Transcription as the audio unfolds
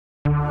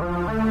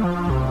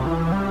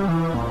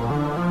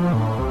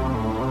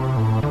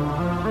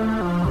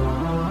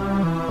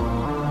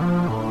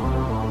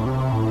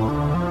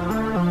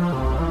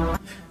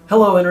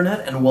Hello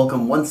Internet, and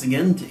welcome once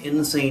again to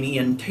Insane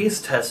Ian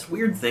Taste Test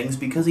Weird Things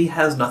because he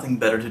has nothing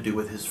better to do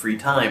with his free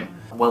time.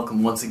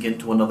 Welcome once again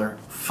to another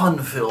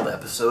fun-filled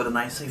episode, and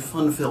I say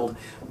fun-filled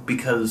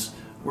because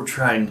we're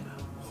trying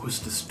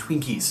Hostess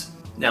Twinkies.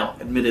 Now,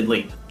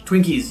 admittedly,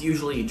 Twinkies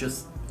usually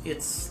just,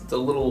 it's the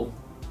little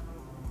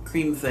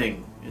cream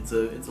thing. It's a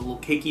little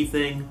cakey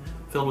thing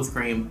filled with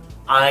cream.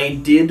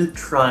 I did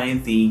try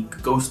the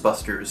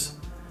Ghostbusters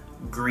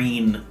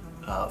green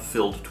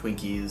filled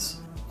Twinkies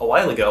a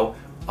while ago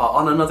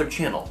on another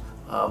channel.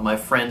 My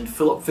friend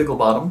Philip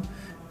Ficklebottom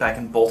back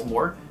in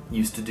Baltimore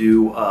used to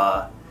do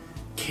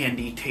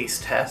candy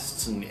taste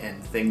tests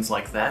and things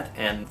like that,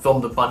 and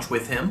filmed a bunch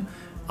with him.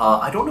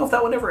 I don't know if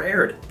that one ever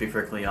aired, to be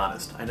perfectly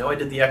honest. I know I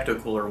did the Ecto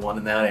Cooler one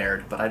and that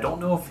aired, but I don't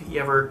know if he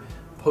ever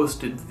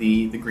posted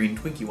the green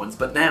Twinkie ones.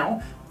 But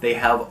now they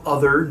have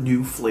other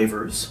new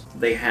flavors.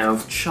 They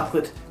have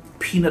chocolate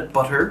peanut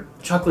butter,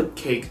 chocolate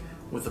cake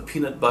with a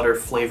peanut butter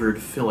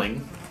flavored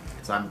filling.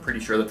 Because I'm pretty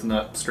sure that's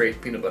not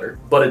straight peanut butter,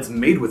 but it's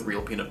made with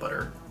real peanut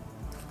butter.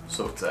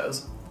 So it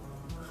says.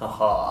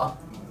 Haha,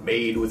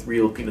 made with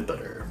real peanut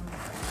butter.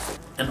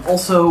 And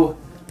also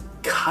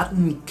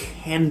cotton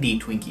candy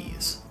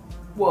Twinkies.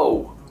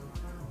 Whoa.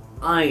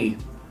 My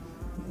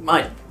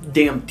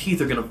damn teeth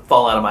are gonna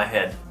fall out of my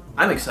head.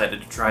 I'm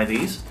excited to try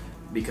these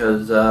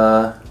because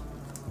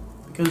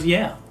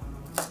yeah.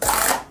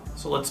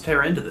 So let's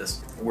tear into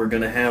this. We're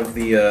gonna have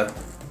the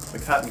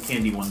cotton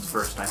candy ones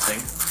first, I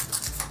think.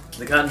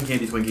 The cotton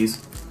candy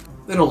Twinkies,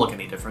 they don't look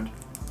any different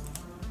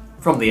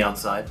from the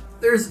outside.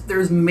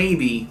 There's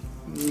maybe,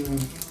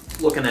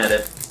 looking at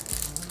it,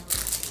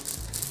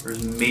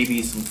 there's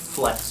maybe some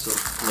flecks of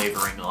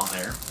flavoring on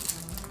there.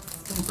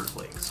 Flavor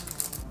flakes.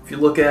 If you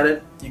look at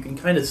it, you can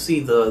kind of see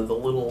the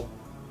little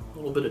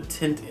bit of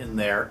tint in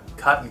there.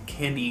 Cotton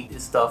candy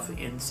stuff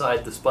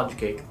inside the sponge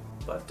cake.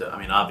 But, I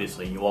mean,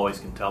 obviously you always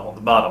can tell on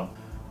the bottom,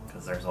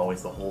 because there's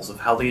always the holes of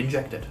how they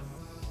inject it.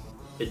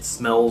 It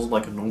smells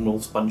like a normal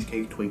sponge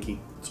cake Twinkie.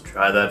 Let's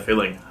try that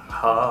filling.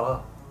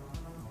 Ha!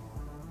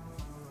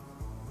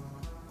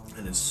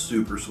 And it's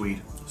super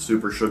sweet,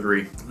 super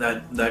sugary.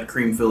 That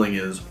cream filling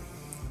is,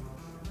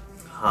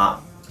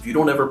 If you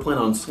don't ever plan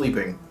on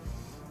sleeping,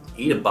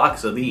 eat a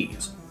box of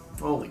these.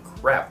 Holy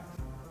crap.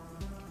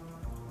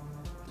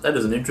 That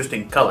is an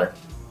interesting color.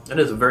 That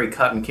is a very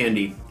cotton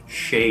candy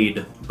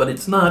shade, but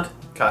it's not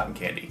cotton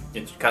candy.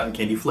 It's cotton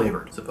candy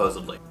flavored,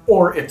 supposedly.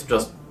 Or it's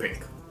just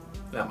pink.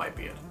 That might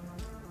be it.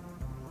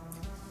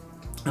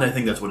 And I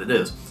think that's what it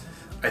is.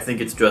 I think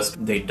it's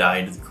just they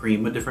dyed the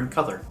cream a different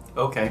color.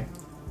 Okay.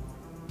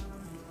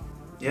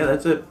 Yeah,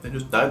 that's it. They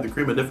just dyed the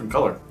cream a different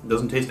color. It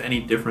doesn't taste any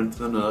different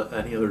than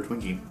any other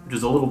Twinkie, which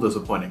is a little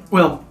disappointing.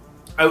 Well,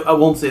 I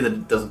won't say that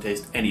it doesn't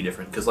taste any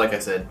different, because like I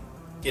said,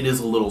 it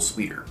is a little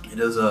sweeter. It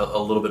is a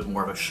little bit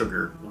more of a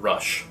sugar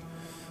rush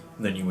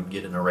than you would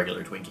get in a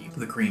regular Twinkie.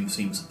 The cream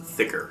seems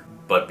thicker,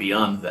 but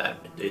beyond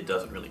that, it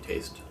doesn't really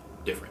taste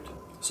different.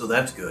 So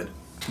that's good.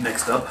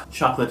 Next up,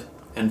 chocolate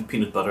and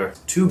peanut butter.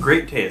 Two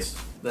great tastes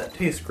that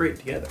taste great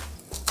together.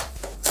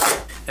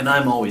 And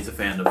I'm always a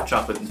fan of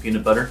chocolate and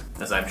peanut butter,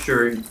 as I'm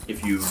sure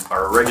if you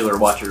are a regular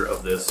watcher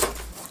of this,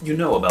 you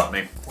know about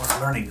me. We're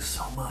learning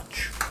so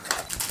much.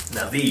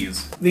 Now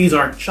these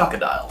aren't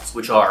Chocodiles,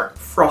 which are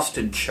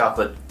frosted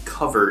chocolate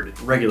covered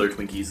regular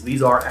Twinkies.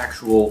 These are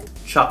actual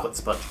chocolate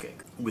sponge cake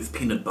with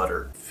peanut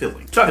butter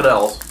filling.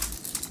 Chocodiles,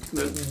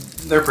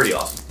 they're pretty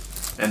awesome.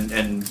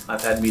 And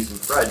I've had me some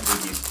fried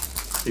Twinkies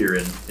here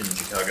in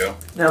Chicago.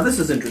 Now this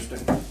is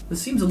interesting.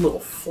 This seems a little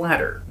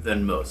flatter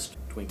than most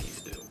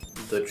Twinkies do.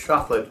 The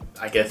chocolate,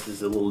 I guess,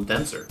 is a little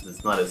denser.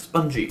 It's not as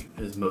spongy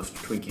as most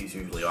Twinkies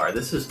usually are.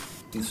 This is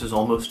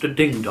almost a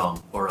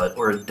ding-dong or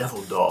a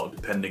devil dog,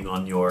 depending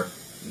on your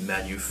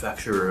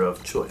manufacturer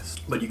of choice.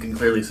 But you can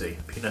clearly see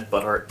peanut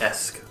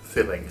butter-esque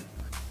filling.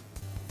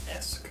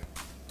 Esque.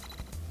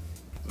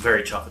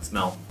 Very chocolate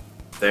smell.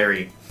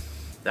 Very.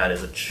 That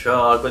is a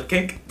chocolate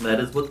cake. That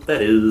is what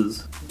that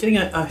is. Getting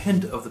a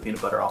hint of the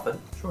peanut butter off it,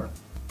 sure.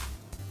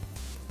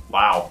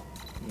 Wow,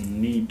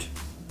 neat.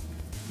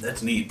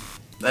 That's neat.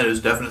 That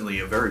is definitely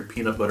a very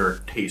peanut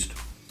butter taste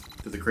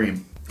to the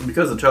cream. And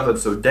because the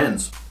chocolate's so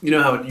dense, you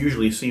know how it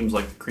usually seems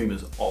like the cream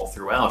is all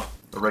throughout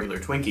a regular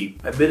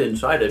Twinkie. I bit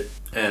inside it,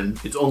 and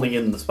it's only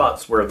in the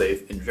spots where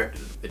they've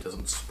injected it. It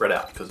doesn't spread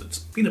out because it's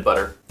peanut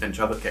butter and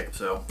chocolate cake.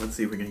 So let's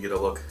see if we can get a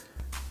look.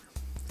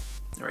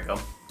 There we go.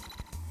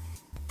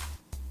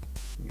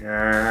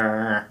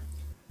 Yeah.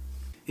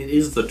 It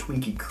is the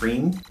Twinkie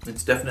cream.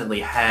 It's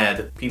definitely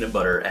had peanut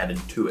butter added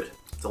to it.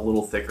 It's a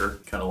little thicker,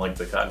 kind of like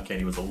the cotton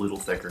candy was a little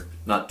thicker.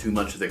 Not too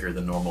much thicker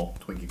than normal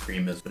Twinkie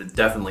cream is, but it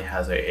definitely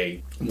has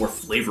a more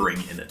flavoring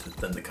in it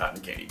than the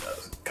cotton candy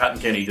does. Cotton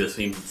candy just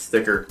seems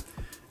thicker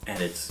and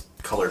it's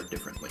colored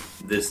differently.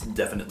 This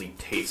definitely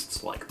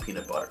tastes like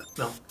peanut butter.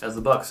 Well, as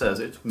the box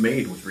says, it's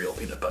made with real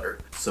peanut butter,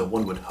 so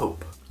one would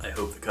hope. I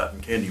hope the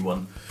cotton candy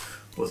one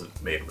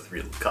wasn't made with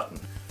real cotton.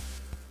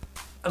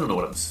 I don't know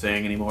what I'm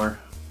saying anymore.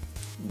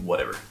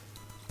 Whatever.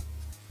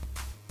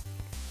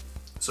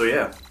 So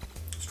yeah,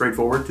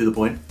 straightforward, to the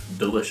point,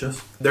 delicious.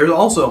 There's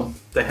also,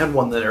 they had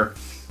one there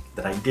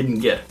that I didn't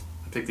get.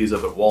 I picked these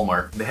up at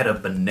Walmart. They had a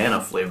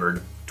banana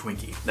flavored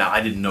Twinkie. Now,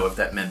 I didn't know if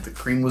that meant the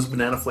cream was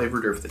banana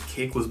flavored or if the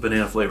cake was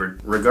banana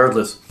flavored.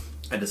 Regardless,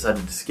 I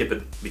decided to skip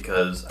it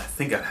because I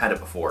think I've had it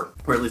before,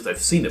 or at least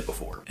I've seen it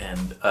before.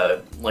 And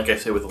like I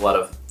say with a lot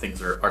of things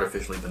that are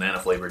artificially banana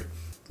flavored,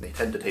 they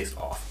tend to taste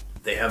off.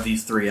 They have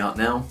these 3 out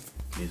now.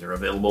 These are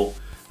available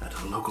at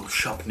a local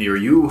shop near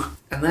you.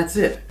 And that's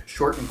it.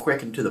 Short and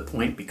quick and to the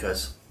point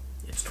because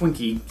it's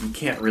Twinkie. You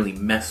can't really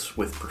mess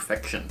with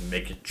perfection.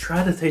 Make it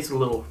try to taste a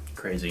little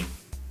crazy.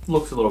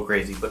 Looks a little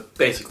crazy, but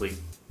basically,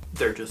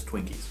 they're just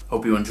Twinkies.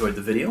 Hope you enjoyed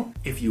the video.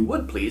 If you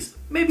would please,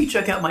 maybe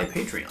check out my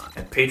Patreon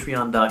at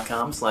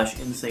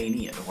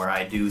patreon.com/insaneian, where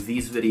I do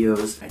these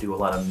videos, I do a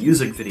lot of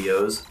music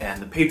videos,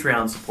 and the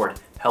Patreon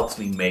support helps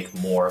me make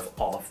more of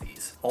all of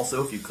these.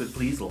 Also, if you could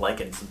please like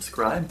and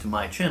subscribe to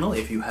my channel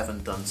if you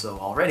haven't done so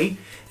already,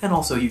 and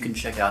also you can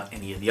check out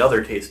any of the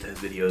other Taste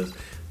Test videos,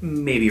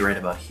 maybe right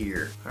about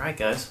here. Alright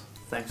guys,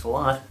 thanks a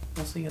lot.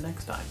 I'll see you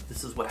next time.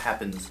 This is what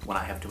happens when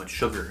I have too much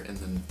sugar and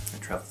then I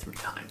travel through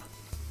time.